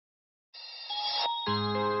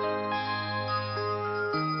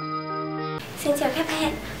Xin chào các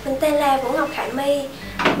bạn, mình tên là Khải My,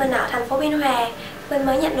 mình ở thành phố Biên Hòa. Mình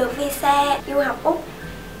mới nhận được visa du học Úc.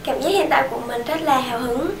 Cảm giác hiện tại của mình rất là hào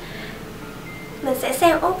hứng. Mình sẽ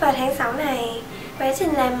sang Úc vào tháng 6 này. Quá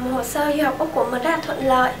trình làm hồ sơ du học Úc của mình rất là thuận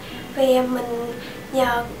lợi vì mình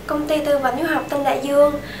nhờ công ty tư vấn du học Tân Đại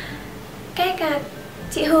Dương. Các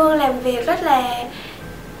chị Hương làm việc rất là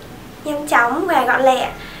nhanh chóng và gọn lẹ.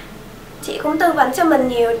 Chị cũng tư vấn cho mình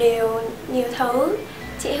nhiều thứ.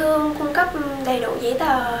 Chị Hương cung cấp đầy đủ giấy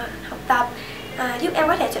tờ học tập, giúp em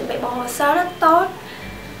có thể chuẩn bị bộ hồ sơ rất tốt.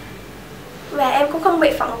 Và em cũng không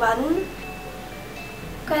bị phỏng vấn.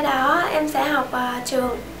 Qua đó em sẽ học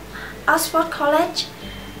trường Oxford College.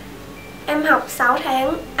 Em học 6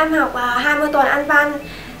 tháng, em học 20 tuần Anh văn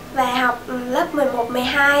và học lớp 11,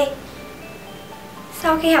 12.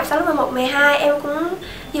 Sau khi học xong lớp 11, 12 em cũng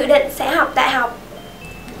dự định sẽ học đại học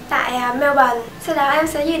tại Melbourne. Sau đó em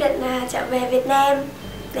sẽ dự định trở về Việt Nam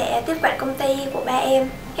để tiếp quản công ty của ba em.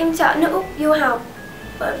 Em chọn nước Úc du học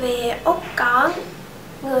bởi vì Úc có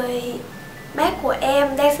người bác của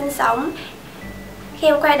em đang sinh sống. Khi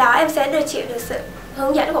em qua đó em sẽ chịu được sự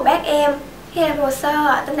hướng dẫn của bác em. Khi làm hồ sơ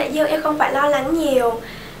ở Tân Đại Dương em không phải lo lắng nhiều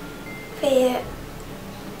vì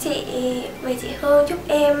chị Hương giúp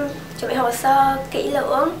em chuẩn bị hồ sơ kỹ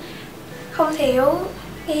lưỡng, không thiếu.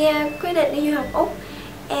 Khi quyết định đi du học Úc,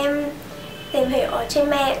 em tìm hiểu ở trên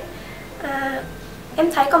mạng.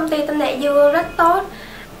 Em thấy công ty Tân Đại Dương rất tốt,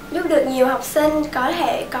 giúp được nhiều học sinh có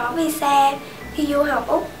thể có visa khi du học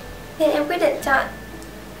Úc. Nên em quyết định chọn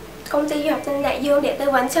công ty du học Tân Đại Dương để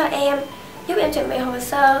tư vấn cho em, giúp em chuẩn bị hồ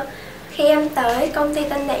sơ. Khi em tới công ty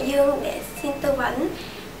Tân Đại Dương để xin tư vấn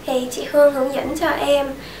thì chị Hương hướng dẫn cho em.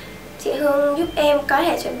 Chị Hương giúp em có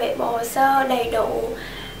thể chuẩn bị bộ hồ sơ đầy đủ,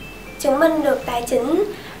 chứng minh được tài chính.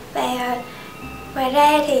 Và ngoài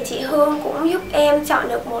ra thì chị Hương cũng giúp em chọn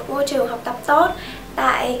được một môi trường học tập tốt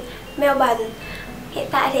tại Melbourne. Hiện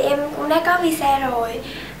tại thì em cũng đã có visa rồi.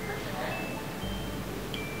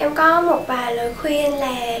 Em có một vài lời khuyên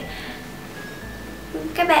là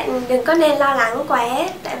các bạn đừng có nên lo lắng quá,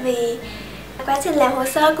 tại vì quá trình làm hồ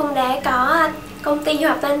sơ cũng đã có công ty du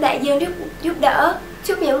học Tân Đại Dương giúp đỡ.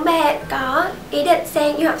 Chúc những bạn có ý định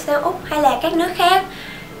sang du học sang Úc hay là các nước khác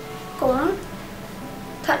cũng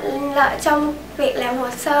thuận lợi trong việc làm hồ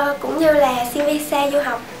sơ cũng như là xin visa du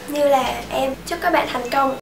học như là em. Chúc các bạn thành công.